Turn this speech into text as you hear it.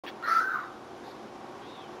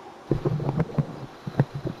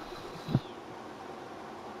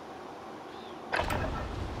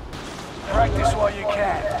Practice while you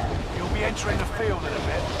can. You'll be entering the field in a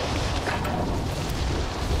bit.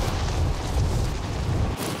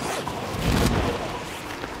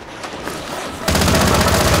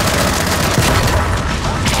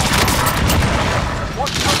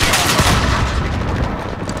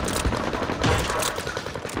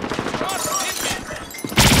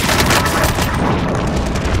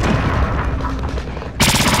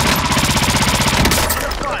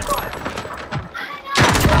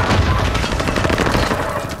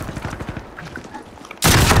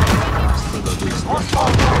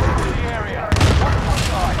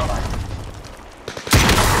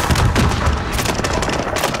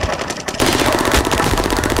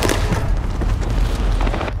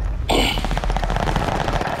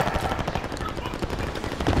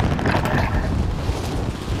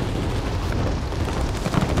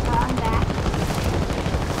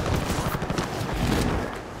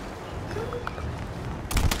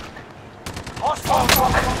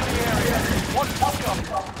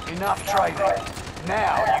 Enough trading.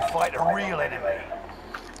 Now you fight a real enemy.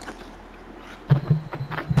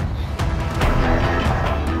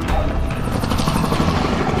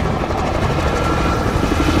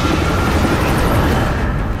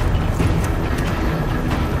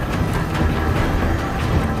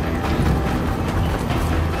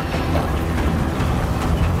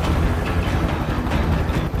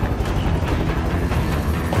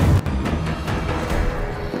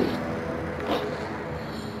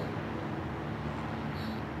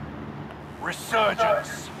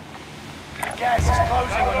 Resurgence. The gas is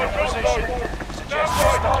closing on your position. Suggest you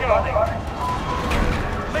start running.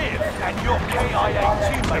 Live and your KIA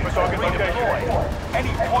teammates will redeploy.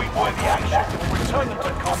 Any point-worthy action will return them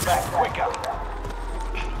to combat quicker.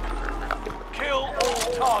 Kill all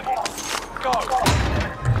targets. Go.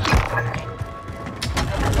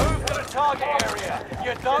 Move to the target area.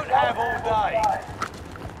 You don't have all day.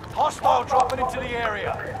 Hostile dropping into the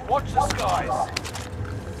area. Watch the skies.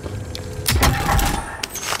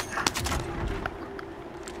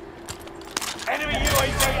 Enemy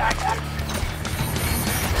UAV active.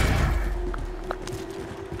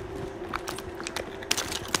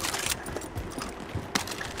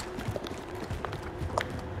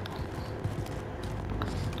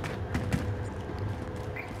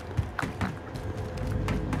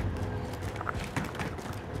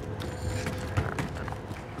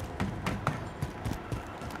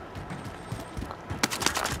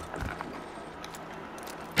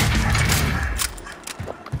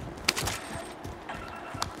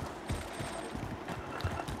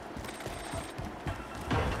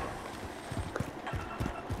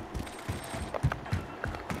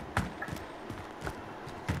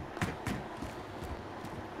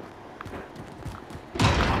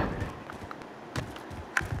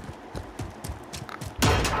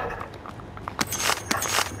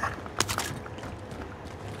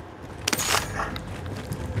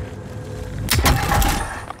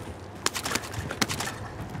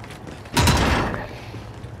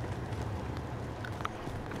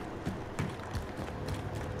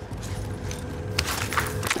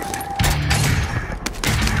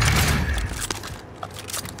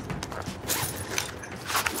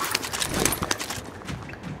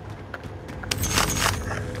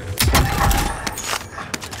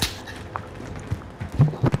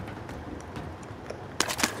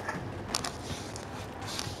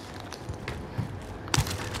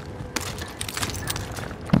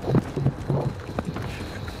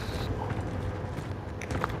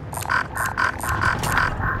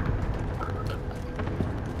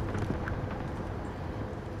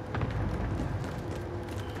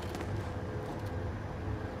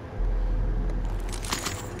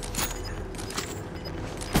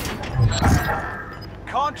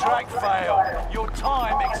 Contract failed. Your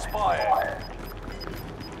time expired.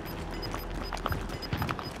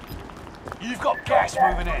 You've got gas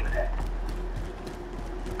moving in.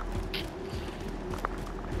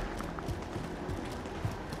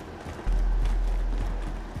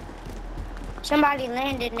 Somebody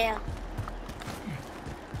landed there.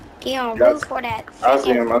 He on roof for that. I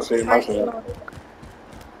see him. I see him. I see him.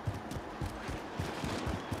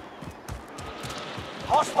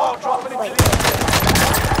 Hostile dropping into the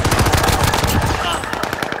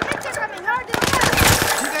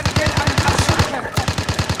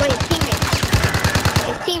Wait, teammate.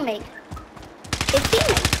 His teammate. His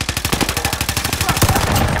teammate.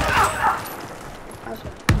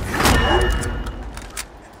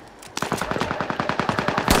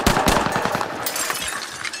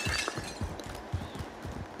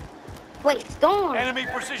 Wait, storm. Enemy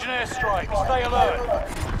precision airstrike. Stay alert.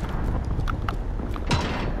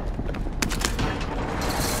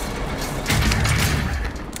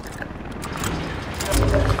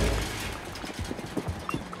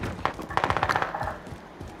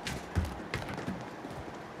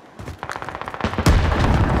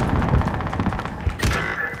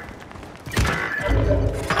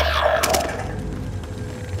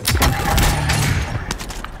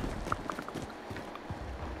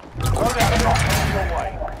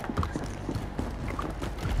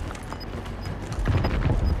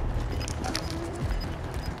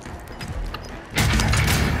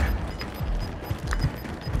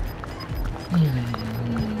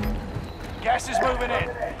 Gas is moving in.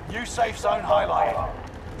 New safe zone highlighted.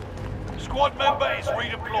 Squad member is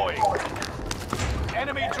redeploying.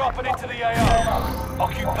 Enemy dropping into the AO.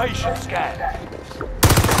 Occupation scan.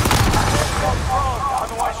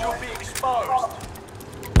 Otherwise you'll be exposed.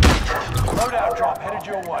 Loadout drop headed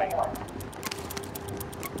your way.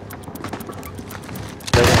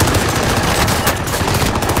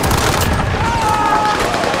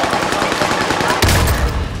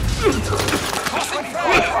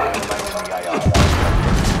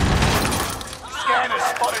 Scanners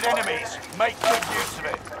spotted enemies. Make good use of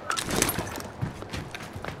it.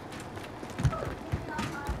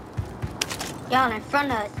 Y'all in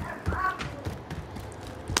front of us.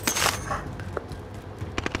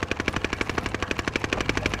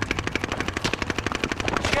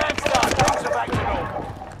 Scan start. Things are back to normal.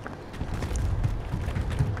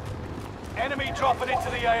 Enemy dropping into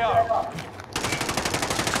the AO.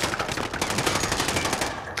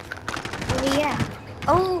 Where we at?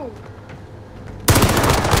 Oh!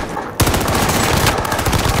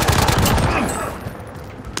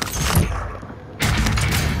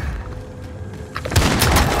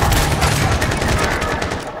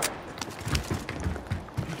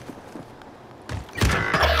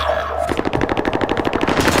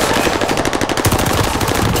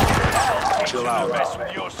 Chill out. Mess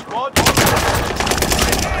with your squad.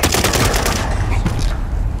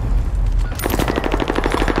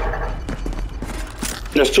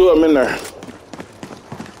 There's two of them in there.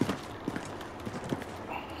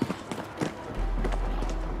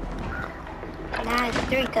 Nah, it's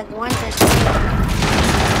three, because one's a...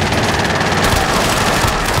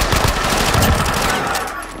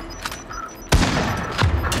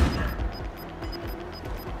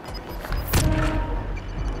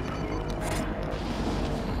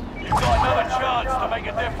 You've got another chance to make a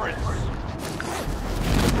difference.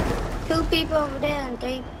 Two people over there and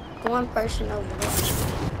one person over there.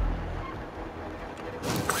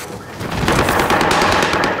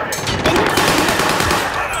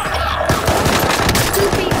 Two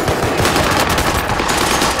people.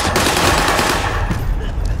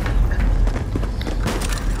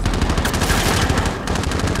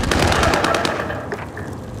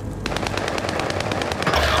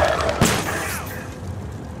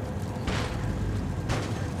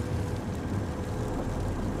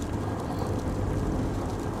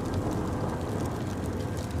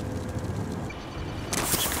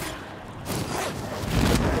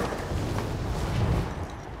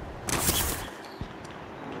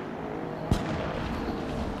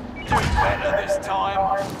 Do better this time.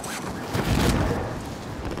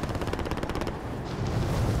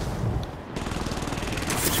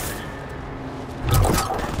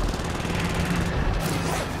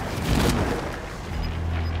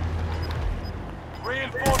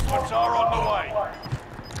 Reinforcements are on the way.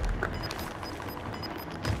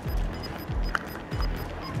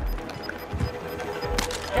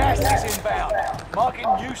 Gas is inbound. Marking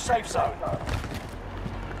new safe zone.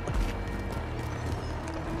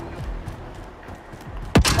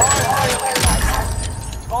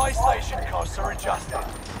 Buy station costs are adjusted.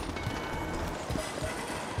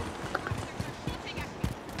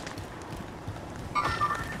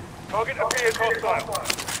 Target appears hostile.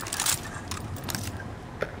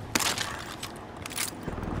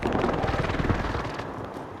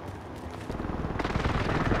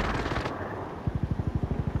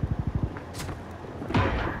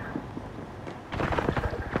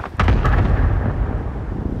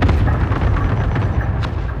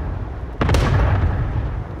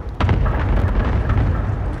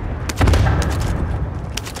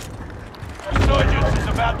 Resurgence is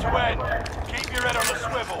about to end. Keep your head on a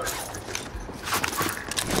swivel.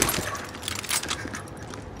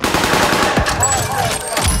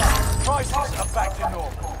 Prices are back to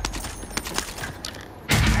normal.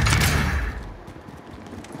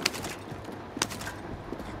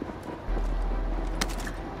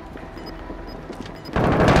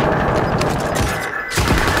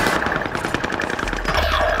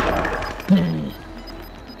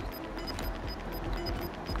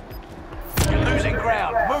 You're losing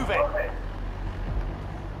ground. Move it.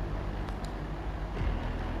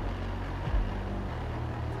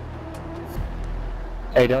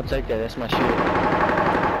 Hey, don't take that. That's my shit.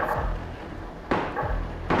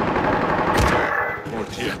 Oh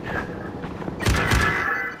dear.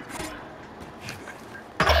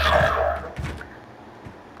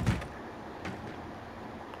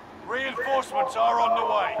 Reinforcements are on the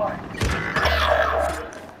way.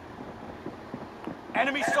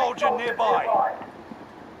 Enemy soldier nearby.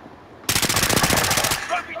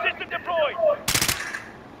 Trophy system deployed.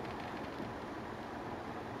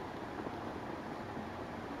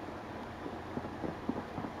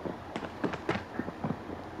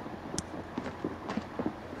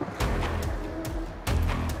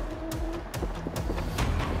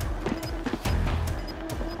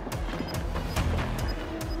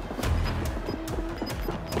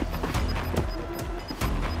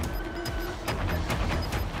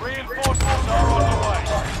 Reinforcements are on the way.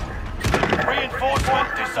 Reinforcement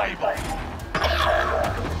disabled.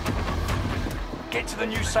 Get to the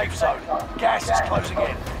new safe zone. Gas is closing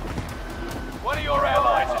in. One of your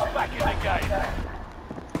allies is back in the game.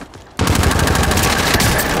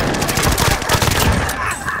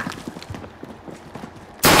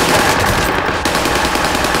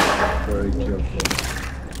 Very careful.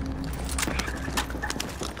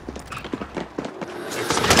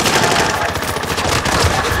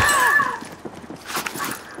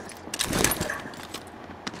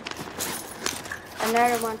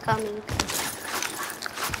 Another one coming.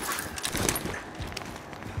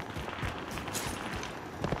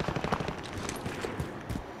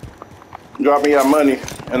 Drop me your money,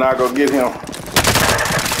 and I'll go get him.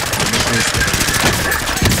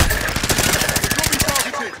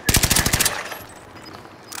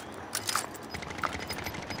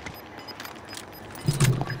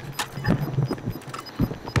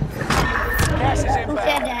 Gas is Who said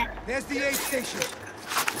inbound. that? There's the aid station.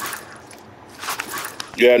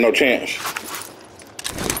 You had no chance.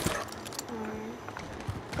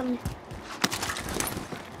 Come.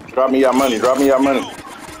 Drop me your money. Drop me your money.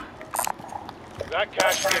 That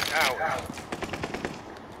cash is out.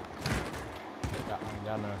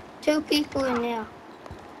 Two people in there.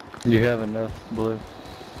 You have enough, Blue.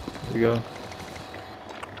 Here you go.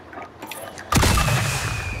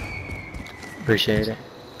 Appreciate it.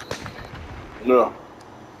 No.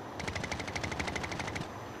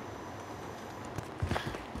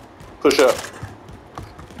 Push up.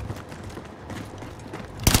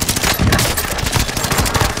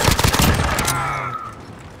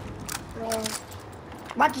 Well,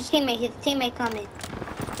 watch his teammate coming.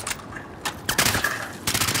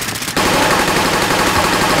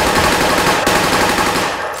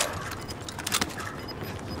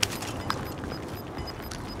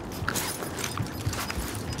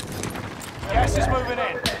 Gas is moving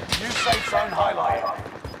in. New safe zone highlighted. Hey,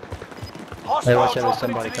 Hostile watch out, there's dropping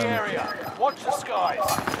somebody into the coming. area. Watch the skies.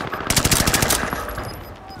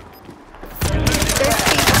 There's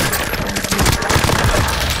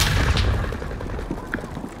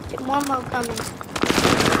people. One more coming.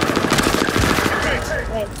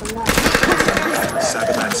 Wait, come on.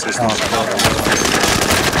 Cyberman systems.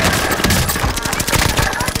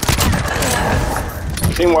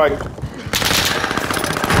 Team white.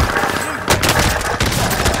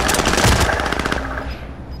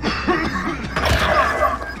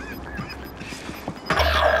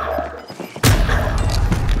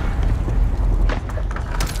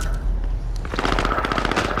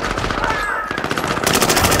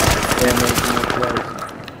 Damn, there's no place.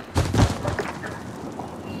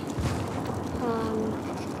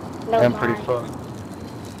 No I'm pretty lie. fucked.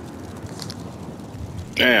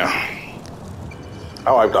 Damn.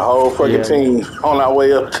 I wiped the whole fucking Yeah. team on our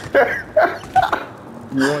way up.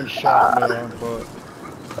 You one shot me, I'm fucked.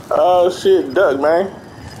 Oh shit, duck, man.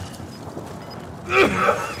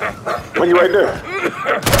 When you right there.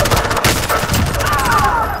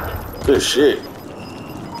 Good shit.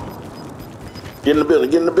 Get in the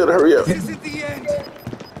building, hurry up. This is the end.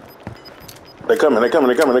 They coming. Only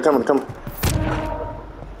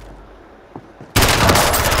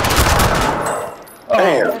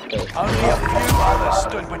Damn. a few others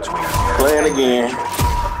stood between you Playing again. and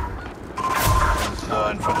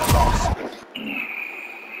learn from the loss.